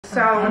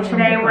So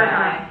today we're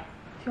gonna.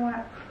 Do you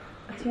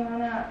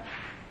wanna?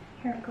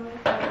 Here, go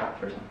with the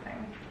top or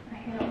something.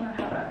 I don't know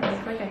how that is.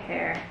 It's like a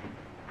hair.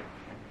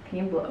 Can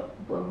you blow?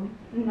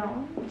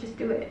 No. Just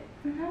do it.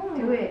 No.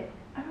 Do it.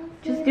 I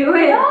don't Just do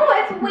it. No,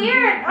 it's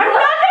weird. I'm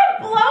not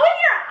gonna blow in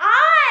your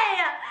eye.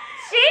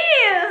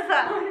 Jeez.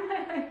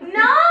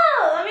 No.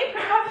 Let me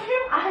cover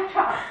your eye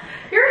drops.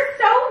 You're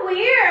so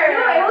weird.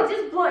 No, it will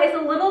just blow. It's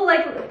a little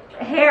like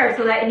hair,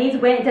 so that it needs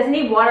wind. It doesn't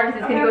need water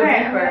because it's gonna go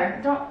deeper.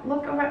 Okay. Don't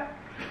look over.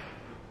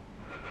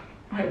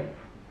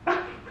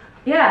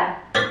 Yeah.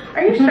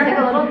 Are you sure? There's like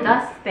a little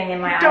dust thing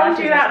in my eye. Don't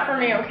do that for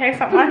me, okay,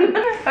 someone?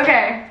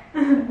 Okay.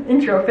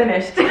 Intro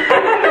finished.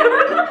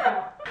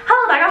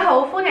 Hello 大家好，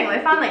歡迎你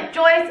返嚟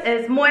Joyce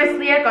is Moist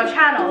呢一個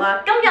channel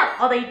啦。今日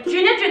我哋轉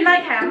一轉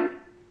咪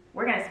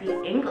cam。We're gonna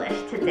speak English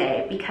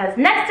today because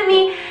next to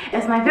me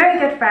is my very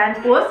good friend.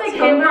 我識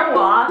廣東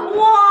話。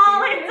哇，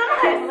你真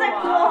係識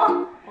喎。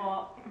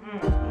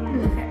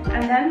Okay.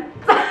 And then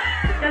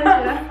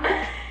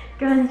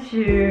跟住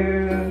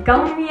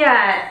今日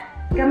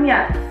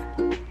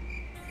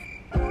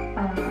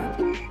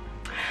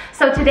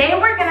So today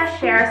we're gonna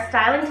share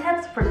styling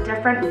tips for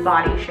different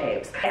body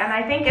shapes. And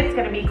I think it's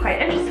gonna be quite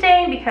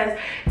interesting because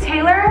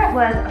Taylor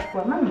was a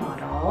former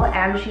model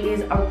and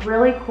she's a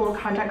really cool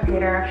content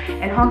creator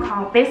in Hong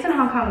Kong, based in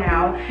Hong Kong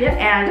now. Yep.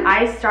 And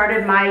I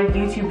started my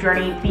YouTube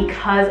journey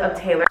because of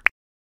Taylor.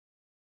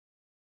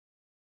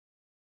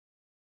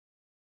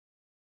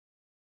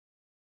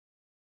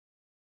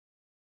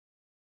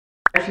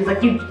 She's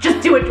like, you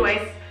just do it,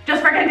 Joyce.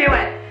 Just freaking do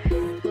it.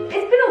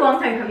 It's been a long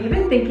time coming. You've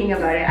been thinking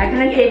about it. I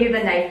kind of gave you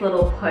the nice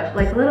little push,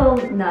 like a little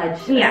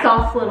nudge, a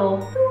soft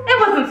little. It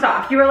wasn't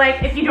soft. You were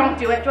like, if you don't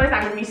do it, Joyce,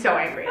 I'm gonna be so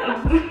angry.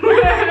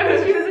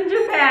 She was in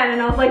Japan,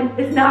 and I was like,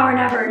 it's now or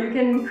never. You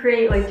can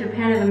create, like,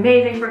 Japan is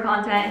amazing for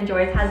content, and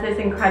Joyce has this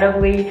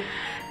incredibly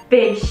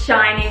big,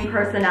 shining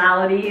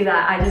personality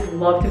that I just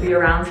love to be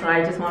around, so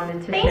I just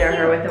wanted to share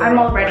her with the I'm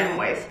already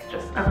moist,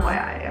 just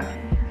FYI.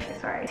 Okay,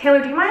 sorry.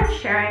 Taylor, do you mind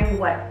sharing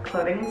what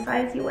clothing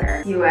size you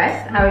wear?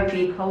 US, I would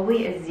be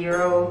probably a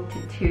 0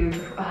 to 2.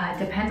 It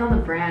depends on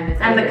the brand.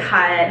 And the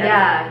cut.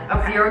 Yeah,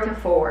 okay. 0 to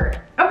 4.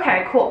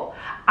 Okay, cool.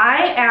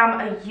 I am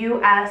a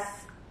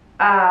US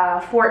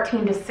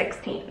 14 to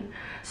 16.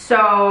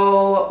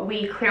 So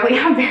we clearly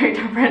have very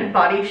different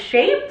body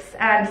shapes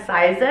and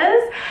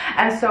sizes.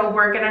 And so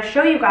we're gonna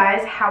show you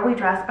guys how we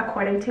dress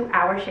according to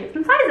our shapes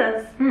and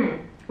sizes.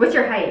 What's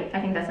your height?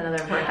 I think that's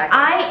another important factor.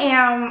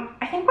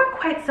 I think we're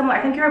quite similar.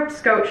 I think you're a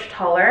scotch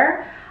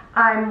taller.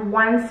 I'm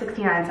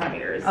 169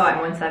 centimeters. Oh, I'm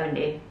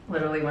 170.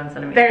 Literally 1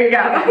 centimeter. There you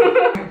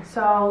go.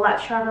 So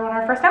let's show everyone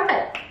our first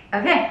outfit.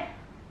 Okay.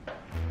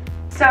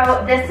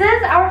 So this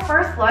is our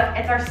first look.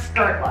 It's our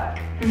skirt look.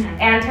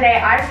 And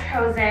today I've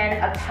chosen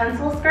a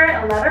pencil skirt,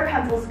 a leather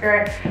pencil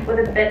skirt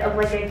with a bit of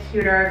like a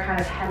cuter kind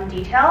of hem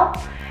detail.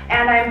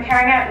 And I'm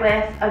pairing it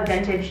with a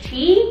vintage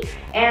tee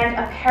and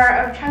a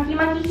pair of chunky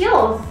monkey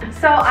heels.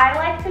 So I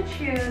like to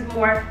choose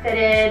more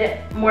fitted,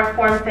 more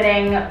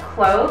form-fitting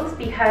clothes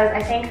because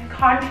I think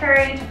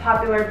contrary to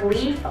popular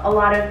belief, a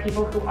lot of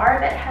people who are a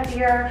bit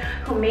heavier,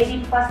 who may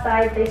be plus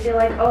size, they feel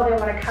like, oh, they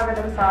want to cover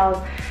themselves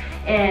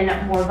in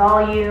more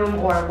volume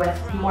or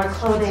with more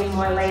clothing,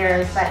 more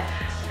layers. But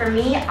for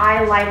me,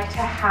 I like to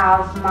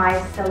have my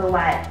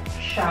silhouette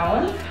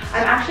shown.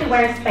 I'm actually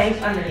wearing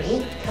Spanx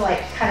underneath to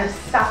like kind of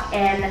suck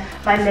in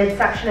my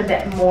midsection a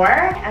bit more.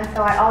 And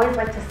so I always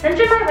like to cinch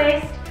in my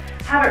waist,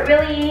 have it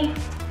really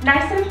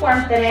nice and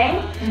form-fitting.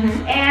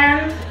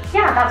 And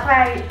yeah, that's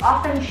why I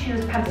often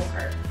choose pencil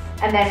skirts.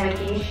 And then with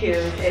these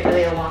shoes, it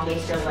really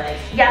elongates your legs.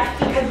 Yes,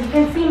 because you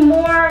can see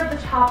more of the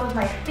top of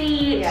my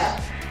feet.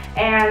 Yeah.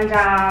 And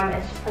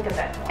it's just like a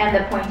bit more. And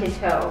the pointed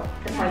toe.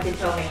 The pointed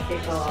toe makes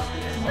it go off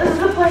even more. This is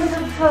the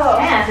pointed toe.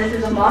 And this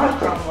is a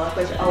monochrome look,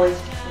 which always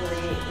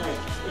really like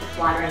is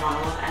flattering on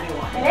almost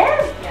anyone. It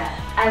is? Yeah.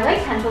 I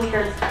like pencil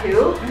skirts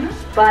too,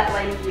 but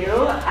like you,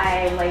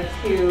 I like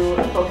to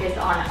focus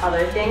on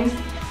other things.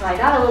 So I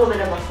got a little bit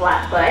of a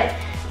flat butt,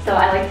 so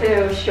I like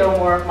to show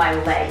more of my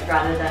legs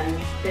rather than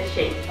the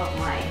shape of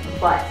my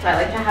butt. So I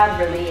like to have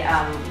really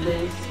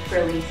loose,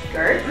 frilly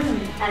skirts.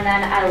 And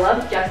then I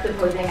love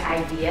juxtaposing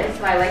ideas,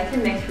 so I like to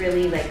mix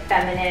really like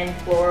feminine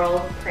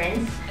floral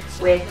prints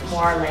with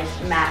more like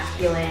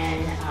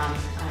masculine, I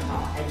don't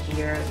know,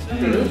 edgier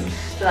boots.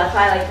 So that's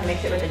why I like to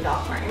mix it with the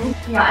Doc Martens.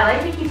 But I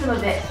like to keep them a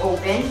bit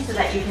open so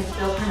that you can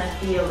still kind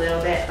of see a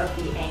little bit of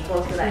the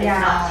ankle so that it's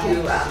not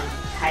too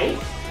tight.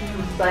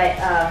 But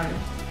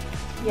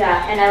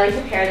yeah, and I like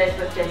to pair this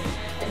with just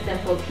a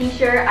simple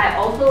t-shirt. I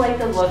also like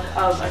the look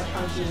of a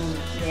chunky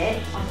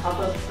knit on top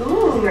of the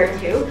skirt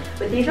too.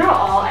 But these are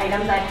all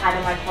items I've had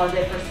in my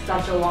closet for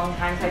such a long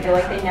time, so I feel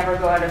like they never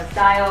go out of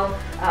style.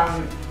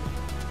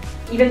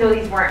 Even though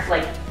these weren't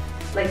like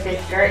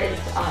this skirt is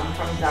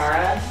from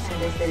Zara,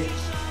 and this is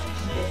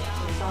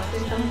ASOS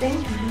or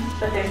something.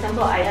 But they're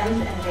simple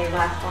items and they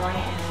last long,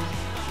 and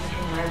you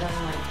can wear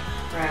them like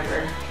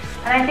forever.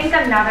 And I think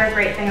another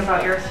great thing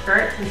about your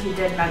skirt, since you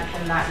did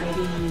mention that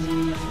maybe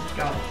you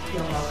don't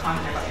feel no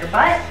confident about your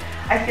butt,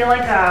 I feel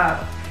like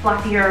a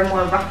fluffier,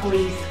 more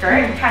ruffly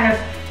skirt kind of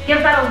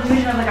gives that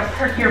illusion of like a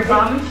perkier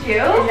bum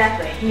too.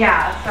 Exactly.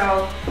 Yeah,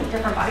 so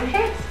different body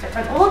shapes,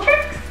 different little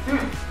tricks.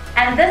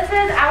 And this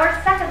is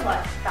our second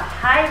look, the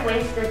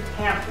high-waisted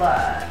pant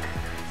look.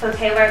 So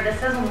Taylor,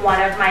 this is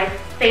one of my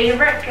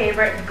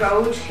favorite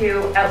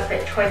go-to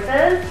outfit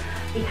choices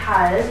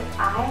because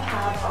I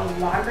have a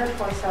longer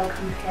torso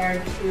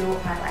compared to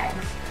my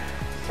legs.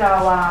 So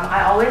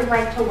I always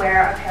like to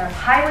wear a pair of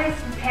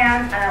high-waisted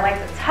pants, and I like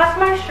to tuck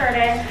my shirt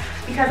in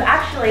because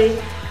actually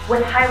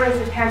with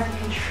high-waisted pants you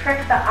can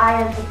trick the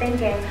eye into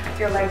thinking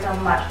your legs are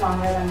much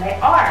longer than they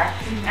are.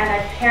 And I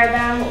pair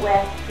them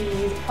with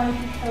these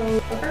pointy toe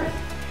slippers.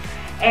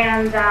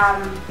 And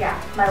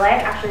yeah, my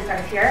leg actually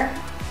starts here.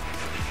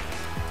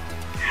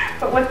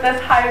 But with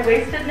this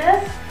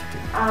high-waistedness,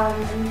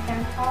 and you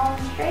can fall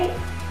straight,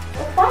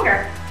 it's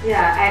longer.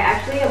 Yeah, I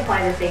actually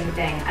apply the same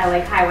thing. I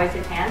like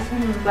high-waisted pants,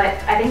 but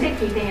I think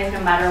the key thing is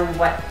no matter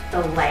what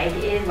the leg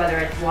is, whether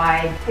it's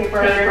wide,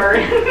 tapered,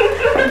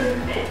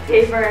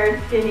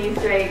 skinny,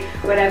 straight,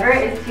 whatever,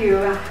 is to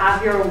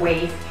have your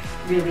waist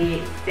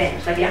really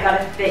cinched. Like you've got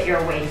to fit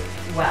your waist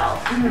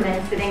well. And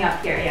then sitting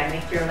up here, yeah,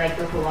 makes your legs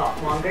look a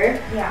lot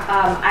longer. Yeah.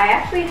 I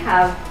actually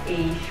have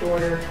a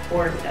shorter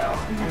torso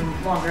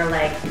and longer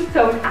legs.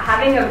 So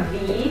having a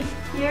V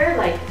here,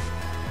 like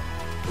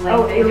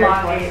lengthen your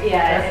torso.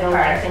 Yeah, it'll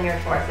lengthen your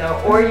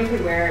torso. Or you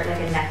could wear like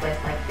a necklace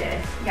like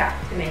this. Yeah.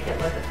 To make it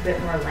look a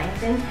bit more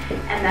lengthened.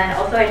 And then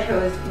also I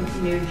chose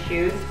nude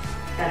shoes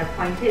that are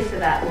pointed so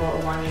that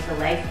will elongate the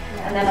legs.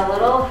 Yeah. And then a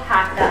little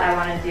hack that I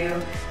want to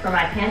do for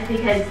my pants,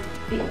 because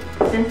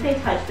since they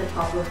touch the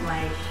top of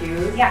my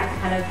shoes, it's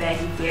kind of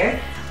baggy here,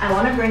 I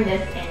want to bring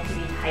this in to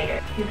be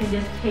tighter. You can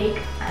just take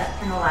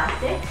an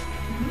elastic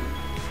and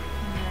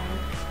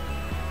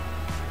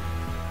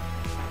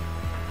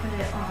put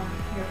it on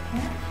your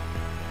pants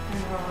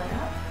and roll it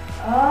up.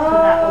 So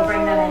that will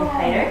bring them in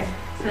tighter.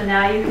 So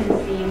now you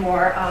can see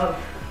more of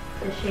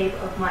the shape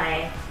of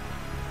my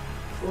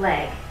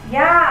leg.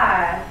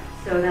 Yeah.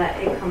 So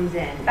that it comes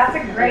in. That's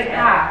a great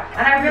hack.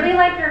 And I really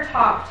like your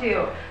top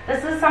too.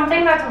 This is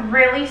something that's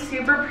really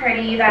super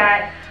pretty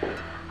that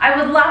I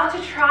would love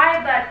to try,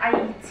 but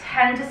I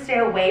tend to stay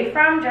away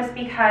from just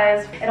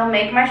because it'll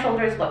make my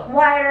shoulders look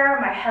wider,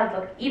 my head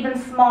look even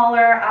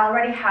smaller. I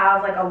already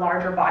have like a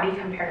larger body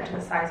compared to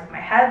the size of my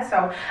head. So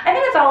I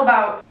think it's all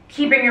about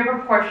keeping your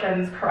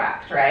proportions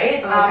correct,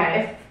 right?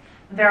 If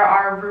there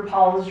are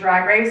RuPaul's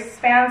Drag Race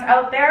fans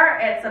out there,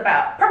 it's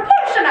about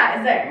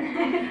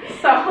proportionizing.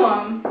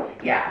 So,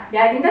 yeah.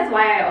 Yeah, I think that's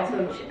why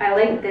I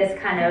like this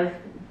kind of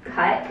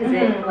cut, because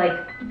it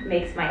like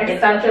makes my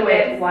hips a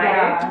bit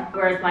wider,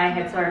 whereas my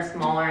hips are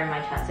smaller and my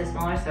chest is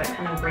smaller, so it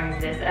kind of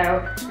brings this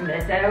out and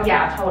this out.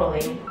 Yeah,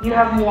 totally. You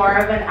have more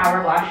of an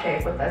hourglass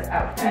shape with this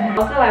outfit.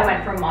 Also, I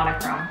went for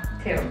monochrome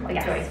too,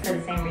 like Joyce, for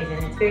the same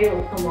reason. It's very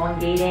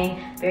elongating,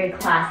 very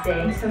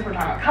classic. Since we're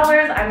talking about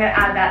colors, I'm gonna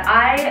add that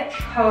I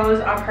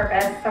chose on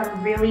purpose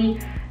some really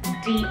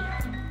deep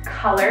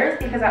colors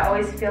because I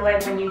always feel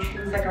like when you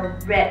choose like a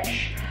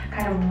rich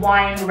kind of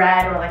wine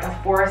red or like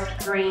a forest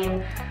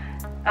green,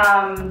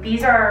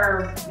 these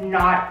are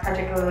not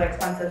particularly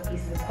expensive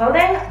pieces of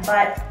clothing,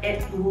 but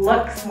it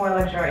looks more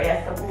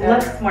luxurious, it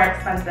looks more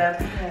expensive.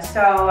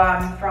 So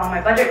for all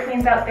my budget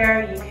queens out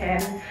there, you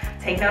can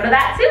take note of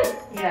that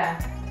too. Yeah.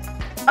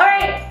 All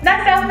right,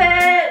 next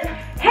outfit.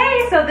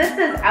 Hey, so this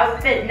is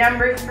outfit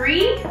number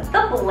 3,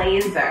 the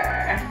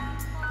blazer.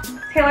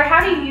 Taylor,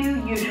 how do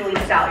you usually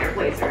style your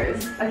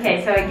blazers?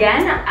 Okay, so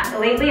again,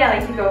 lately I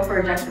like to go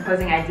for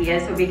juxtaposing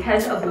ideas. So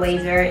because a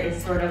blazer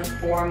is sort of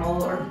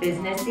formal or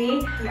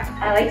businessy,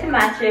 I like to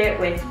match it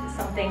with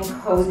something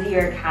cozy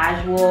or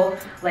casual,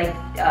 like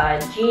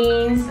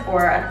jeans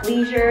or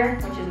athleisure,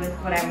 which is with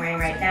what I'm wearing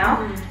right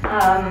now.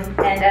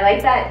 And I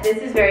like that this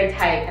is very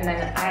tight, and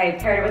then I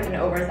paired it with an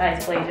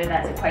oversized blazer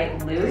that's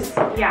quite loose.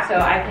 Yeah. So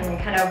I can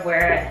kind of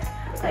wear it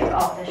like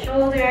off the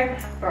shoulder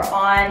or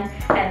on,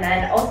 and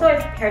then also I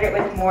paired it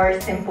with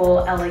more simple,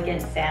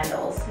 elegant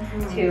sandals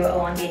to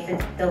elongate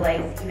the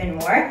legs even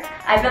more.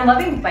 I've been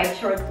loving bike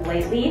shorts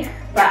lately,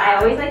 but I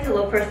always like to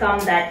look for some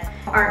that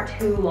aren't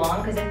too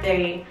long, because if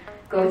they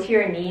go to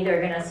your knee,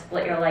 they're gonna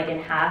split your leg in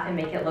half and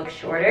make it look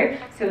shorter.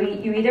 So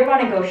you either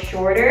wanna go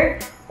shorter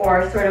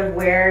or sort of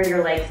where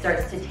your leg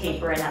starts to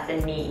taper in at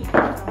the knee.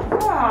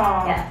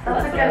 Oh, yeah, so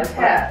that's a good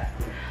tip.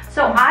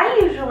 So I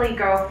usually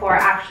go for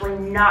actually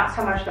not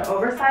so much the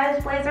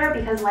oversized blazer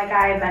because like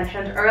I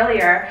mentioned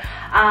earlier,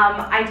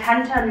 I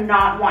tend to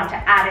not want to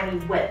add any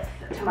width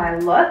to my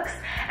looks,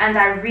 and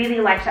I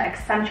really like to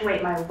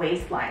accentuate my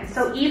waistline.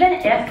 So even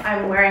if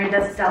I'm wearing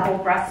this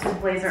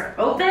double-breasted blazer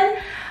open,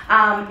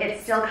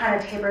 it still kind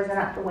of tapers in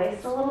at the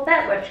waist a little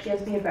bit, which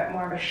gives me a bit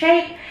more of a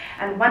shape.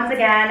 And once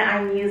again,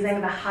 I'm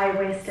using the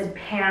high-waisted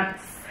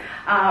pants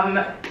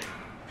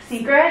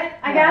secret,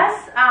 I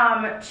guess,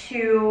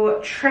 to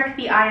trick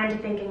the eye into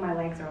thinking my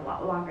legs are a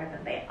lot longer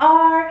than they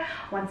are.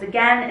 Once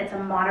again, it's a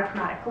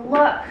monochromatic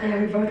look. Yeah,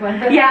 we both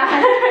went for that.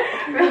 Yeah,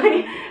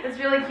 really, it's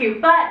really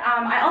cute. But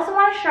I also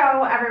want to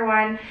show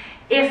everyone,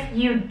 if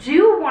you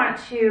do want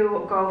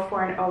to go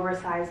for an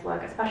oversized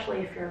look, especially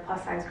if you're a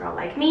plus size girl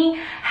like me,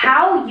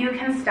 how you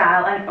can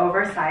style an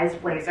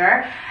oversized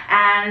blazer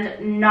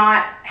and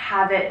not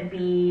have it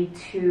be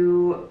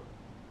too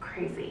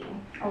crazy.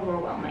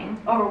 Overwhelming.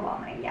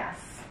 Overwhelming, yes.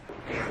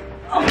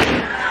 Oh.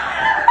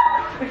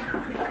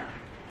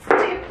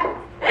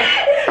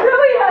 It's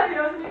really heavy.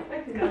 I wasn't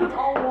expecting that.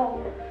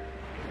 Oh.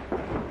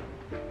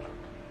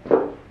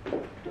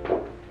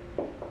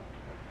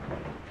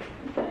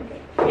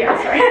 Yeah,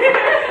 sorry.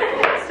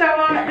 So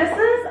this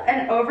is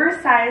an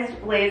oversized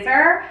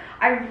blazer.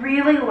 I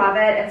really love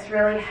it. It's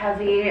really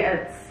heavy.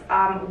 It's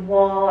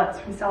wool. It's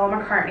from Stella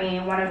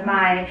McCartney, one of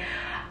my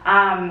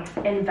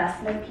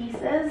investment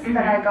pieces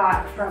that I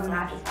got from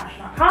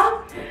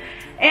matchesfashion.com.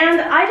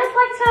 And I just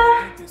like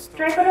to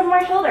drape it over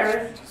my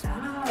shoulders.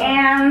 Oh.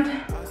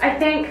 And I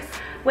think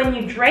when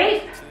you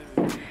drape,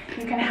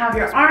 you can have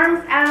your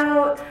arms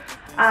out.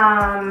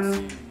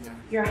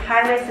 Your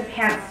high-waisted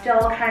pants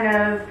still kind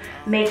of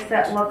makes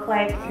it look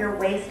like your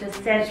waist is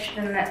cinched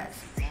and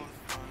it's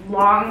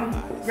long,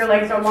 your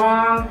legs are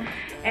long.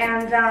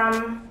 And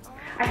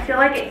I feel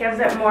like it gives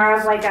it more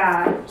of like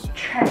a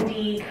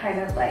trendy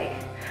kind of like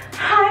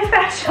high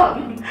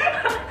fashion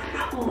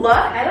look.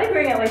 I like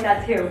wearing it like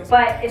that too,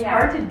 but it's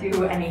hard to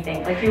do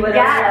anything. Like you literally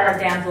are a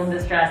damsel in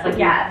distress, like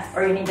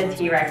or you need the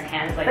T-Rex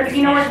hands. Like but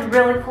you know what's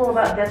really cool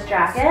about this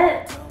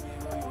jacket?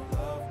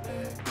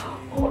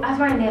 Oh, I was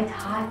wearing a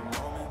tie.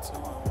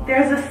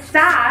 There's a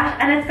sash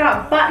and it's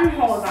got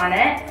buttonholes on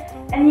it,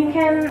 and you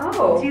can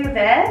do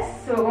this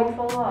so it won't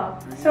fall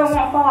off. So it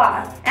won't fall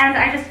off. And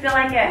I just feel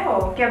like it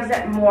gives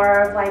it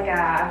more of like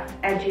a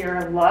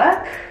edgier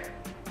look.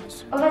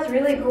 Oh, that's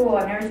really cool.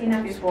 I've never seen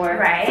that before.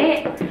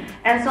 Right?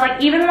 And so like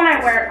even when I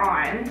wear it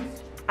on,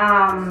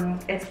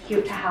 it's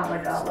cute to have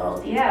like a little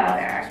detail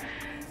there.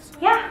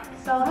 Yeah,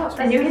 so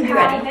and you can do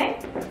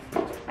anything?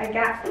 I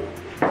guess.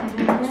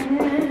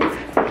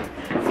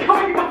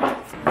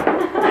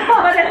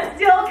 But it's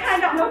still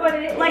kind of,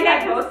 like I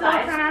can both still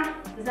sides. kind of.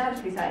 Does that have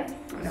to be sides?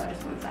 No,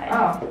 just one side.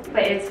 Oh,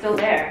 but it's still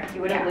there.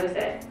 You wouldn't lose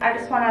it. I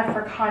just want to,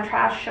 for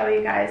contrast, show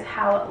you guys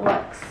how it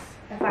looks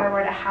if I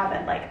were to have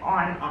it like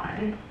on.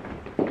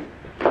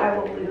 I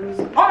will lose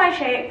all my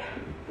shape.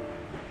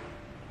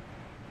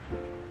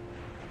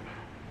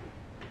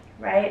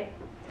 Right?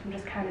 I'm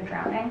just kind of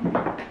drowning.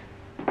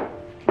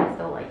 I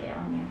still like it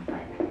on you,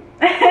 but.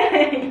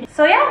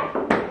 So yeah,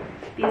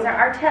 these are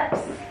our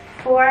tips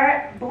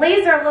for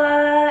blazer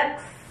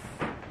looks.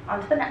 On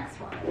to the next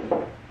one.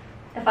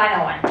 The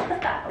final one.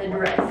 The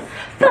dress.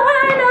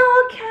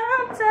 Final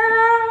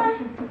countdown.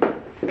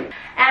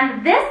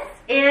 And this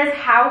is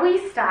how we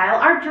style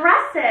our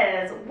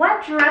dresses.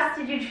 What dress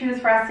did you choose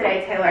for us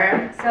today,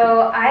 Taylor?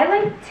 So I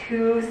like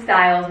two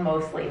styles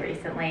mostly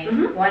recently.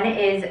 One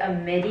is a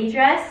midi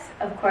dress.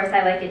 Of course,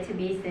 I like it to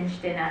be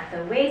cinched in at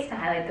the waist to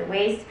highlight the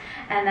waist.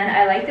 And then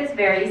I like this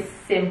very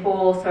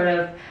simple sort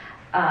of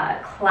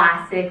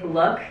classic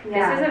look.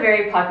 This is a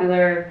very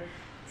popular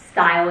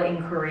style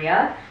in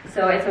Korea.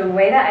 So it's a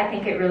way that I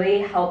think it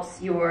really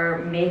helps your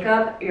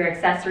makeup, your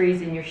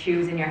accessories, and your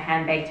shoes and your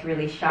handbag to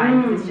really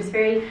shine. It's just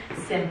very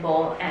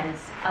simple and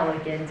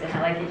elegant, and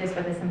I like it just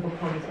with a simple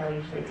ponytail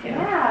usually too.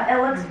 Yeah,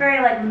 it looks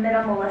very like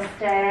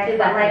minimalistic,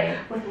 but like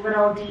with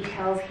little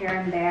details here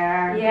and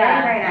there.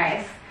 Yeah. Very, very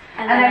nice.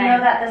 And I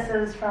know that this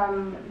is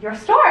from your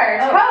store,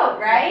 Toat,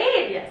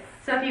 right? Yes.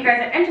 So if you guys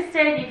are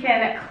interested, you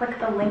can click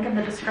the link in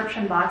the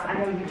description box. I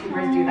know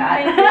YouTubers do that.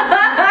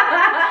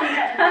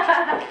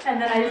 And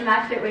then I just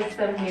matched it with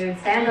some nude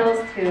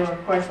sandals to,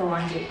 of course,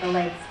 elongate the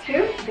legs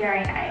too.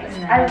 Very nice.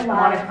 I love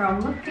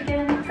monochrome look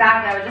again.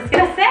 Exactly. I was just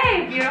gonna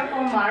say,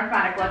 beautiful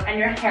monochromatic look, and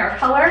your hair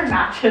color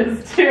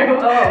matches too.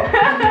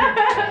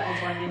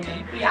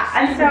 Yeah.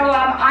 And so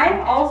I've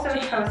also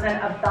chosen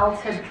a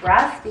belted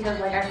dress because,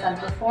 like I said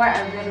before,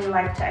 I really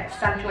like to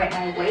accentuate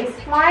my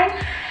waistline.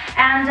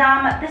 And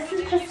this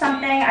is just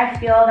something I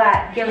feel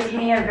that gives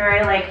me a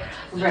very like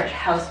rich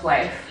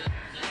housewife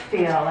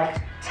feel, like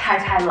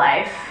tie-tie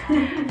life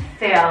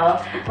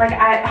feel. Like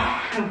I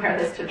wear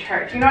this to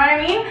church, you know what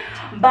I mean?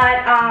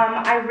 But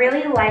I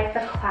really like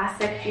the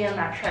classic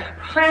geometric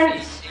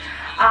print.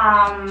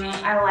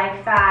 I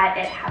like that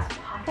it has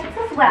pockets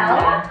as well.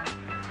 Yeah.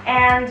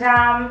 And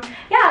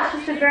yeah, it's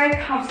just a very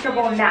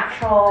comfortable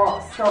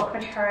natural silk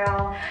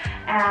material,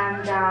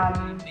 and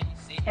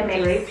it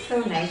makes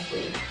so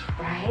nicely.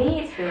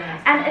 Right?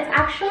 And it's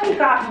actually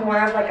got more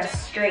of like a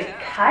straight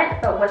cut,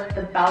 but with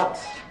the belt,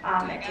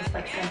 it just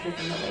like cinches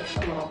in the waist a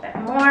little bit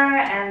more,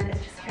 and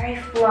it's just very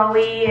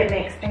flowy. It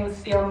makes things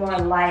feel more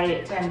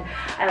light, and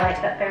I like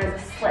that there's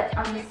a slit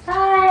on the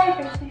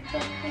side. Makes me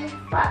feel kind of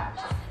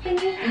flex.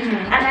 thingy.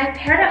 And I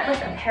paired it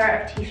with a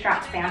pair of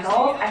T-strap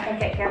sandals. I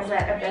think it gives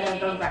it a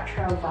bit of a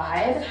retro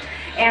vibe.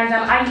 And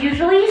I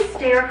usually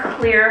steer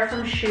clear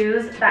from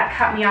shoes that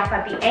cut me off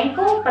at the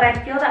ankle, but I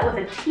feel that with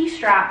a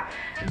T-strap,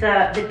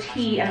 the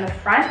T in the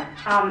front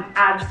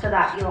adds to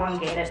that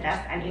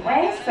elongatedness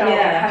anyway, so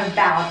it kind of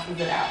balances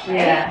it out, right?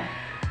 Yeah.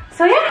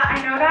 So yeah,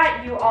 I know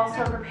that you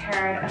also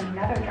prepared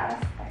another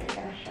dress that you're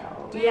gonna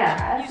show.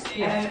 Yes.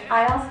 And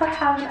I also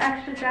have an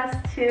extra dress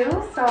too,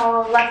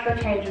 so let's go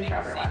change into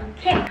everyone.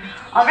 Okay.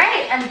 All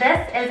right, and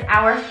this is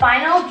our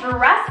final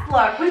dress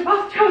look. We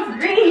both chose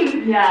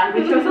green. Yeah,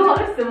 we chose a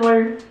lot of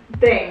similar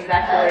things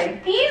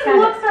actually. These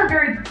looks are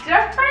very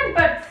different,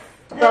 but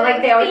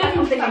like they always have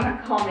something in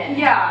common.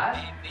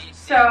 Yeah.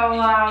 So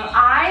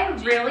I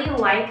really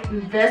like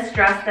this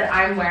dress that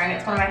I'm wearing.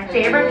 It's one of my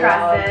favorite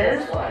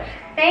dresses.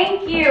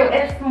 Thank you.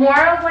 It's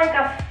more of like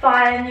a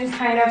fun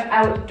kind of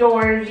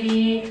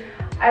outdoorsy.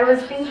 I was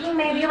thinking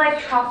maybe like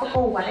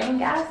tropical wedding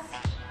guest.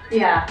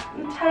 Yeah.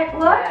 Type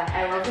look. Yeah,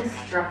 I love the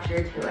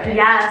structure to it.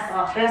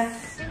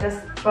 Yes.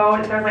 This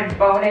bone, there's like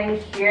bone in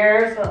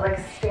here, so it like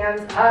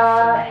stands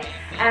up,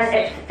 and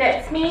it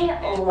fits me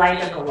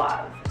like a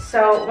glove.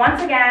 So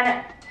once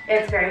again,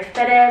 it's very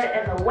fitted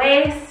in the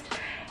waist.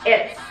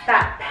 It's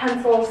that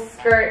pencil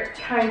skirt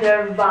kind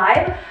of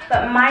vibe,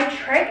 but my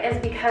trick is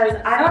because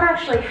I don't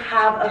actually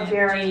have a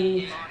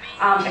very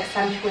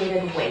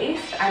accentuated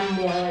waist. I'm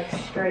more like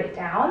straight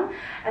down,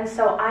 and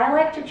so I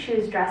like to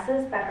choose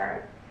dresses that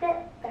are a bit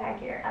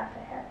baggier at the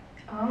hip.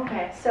 Oh,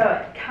 okay. So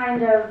it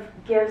kind of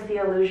gives the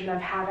illusion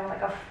of having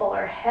like a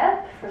fuller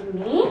hip for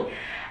me.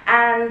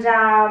 And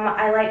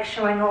I like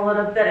showing a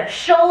little bit of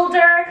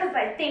shoulder because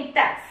I think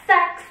that's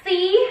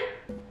sexy.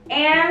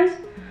 And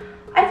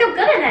I feel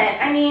good in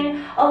it. I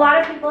mean, a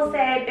lot of people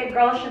say big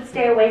girls should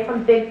stay away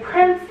from big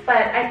prints, but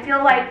I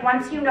feel like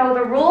once you know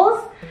the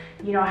rules,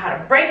 you know how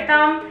to break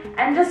them,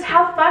 and just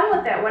have fun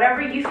with it.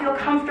 Whatever you feel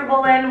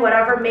comfortable in,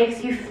 whatever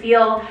makes you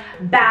feel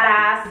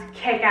badass,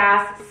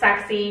 kick-ass,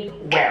 sexy,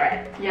 wear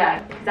it.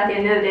 Yeah, because at the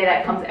end of the day,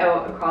 that comes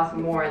out across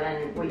more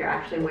than what you're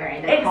actually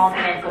wearing. The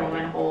confidence a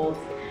woman holds,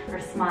 her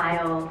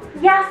smile.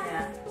 Yes.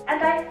 Yeah.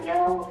 And I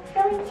feel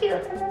really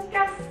cute in this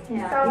dress.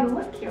 Yeah, so, you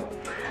look cute.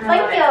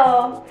 Thank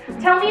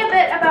you. Tell me a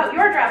bit about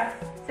your dress.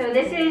 So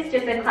this is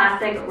just a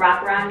classic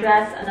wraparound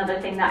dress,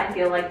 another thing that I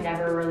feel like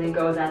never really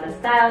goes out of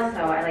style,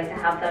 so I like to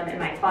have them in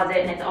my closet,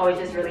 and it's always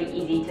just really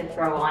easy to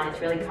throw on.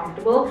 It's really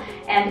comfortable,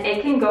 and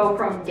it can go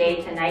from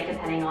day to night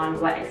depending on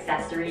what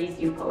accessories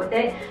you put with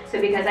it. So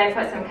because I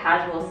put some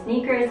casual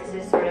sneakers,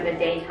 this is sort of a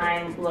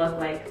daytime look,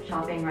 like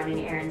shopping,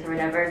 running errands or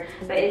whatever,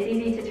 but it's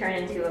easy to turn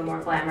into a more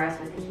glamorous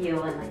with a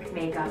heel and like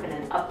makeup and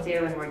an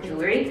updo and more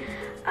jewelry.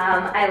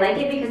 I like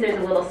it because there's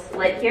a little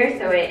slit here,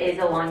 so it is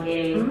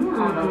elongating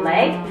on the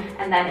leg,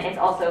 and then it's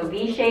also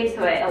V-shaped,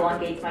 so it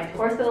elongates my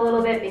torso a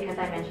little bit because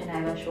I mentioned I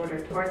have a shorter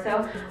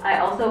torso. I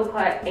also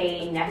put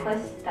a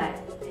necklace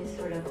that is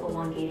sort of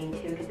elongating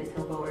too because it's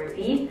a lower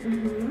V,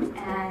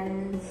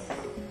 and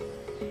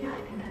yeah,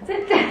 I think that's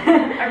it.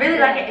 I really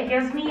like it. It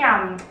gives me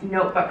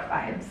notebook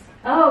vibes.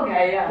 Oh,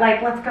 okay, yeah.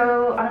 Like, let's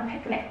go on a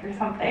picnic or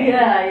something.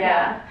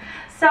 Yeah.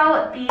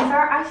 So these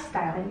are our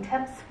styling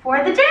tips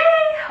for the day.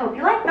 Hope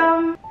you like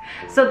them.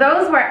 So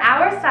those were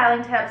our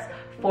styling tips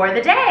for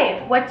the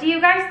day. What do you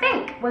guys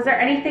think? Was there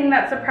anything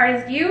that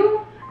surprised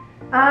you?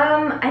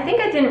 I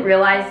think I didn't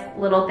realize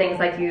little things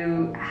like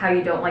how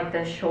you don't like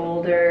the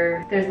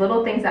shoulder. There's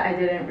little things that I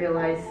didn't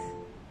realize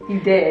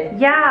you did.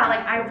 Yeah,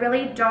 like I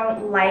really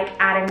don't like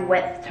adding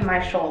width to my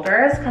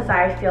shoulders because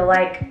I feel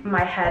like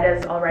my head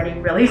is already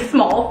really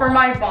small for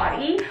my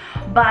body.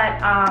 But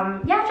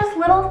yeah, just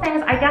little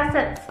things. I guess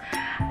it's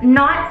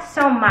not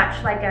so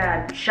much like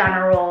a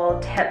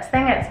general tips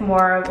thing. It's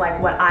more of like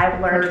what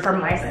I've learned from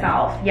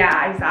myself.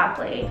 Yeah,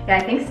 exactly. Yeah, I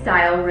think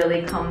style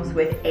really comes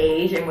with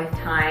age and with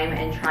time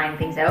and trying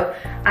things out.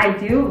 I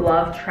do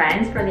love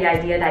trends for the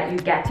idea that you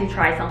get to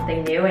try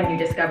something new and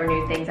you discover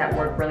new things that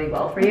work really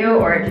well for you,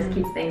 or it just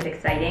keeps things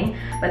exciting.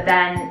 But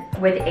then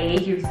with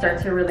age, you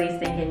start to really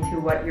sink into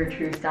what your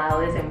true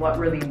style is and what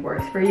really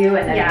works for you,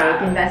 and then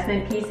make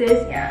investment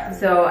pieces. Yeah.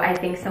 So I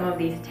think some of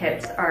these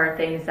tips are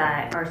things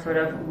that are sort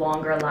of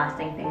longer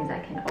lasting things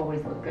that can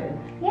always look good.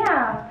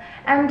 Yeah,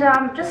 and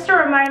just a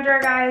reminder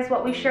guys,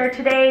 what we shared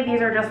today,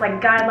 these are just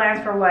like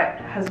guidelines for what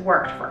has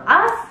worked for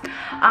us.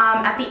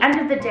 At the end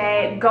of the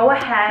day, go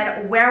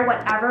ahead, wear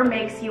whatever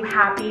makes you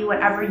happy,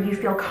 whatever you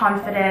feel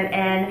confident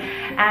in,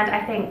 and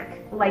I think,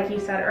 like you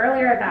said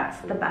earlier,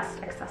 that's the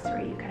best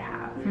accessory you could have.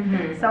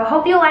 So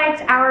hope you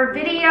liked our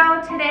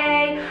video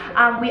today.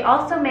 We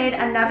also made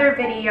another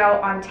video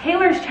on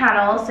Taylor's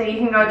channel, so you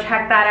can go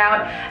check that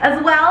out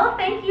as well.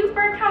 Thank you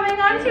for coming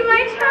onto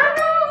my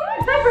channel.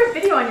 It's my first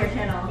video on your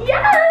channel.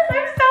 Yes,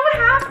 I'm so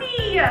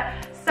happy.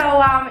 So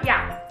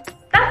yeah,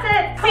 that's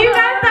it. See you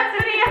guys next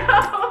video.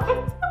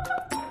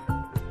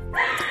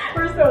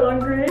 We're so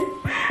hungry.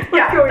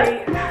 Let's go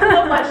eat.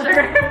 No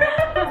pressure.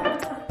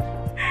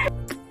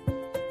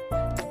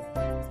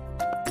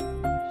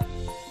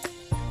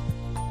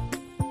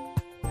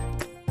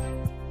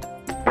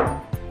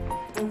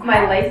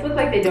 My lights look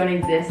like they don't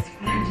exist.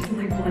 They're just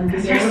like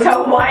Because you're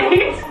so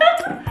white.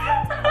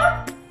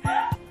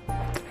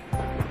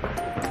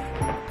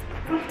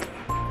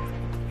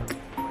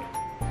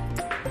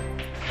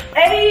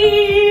 Hey!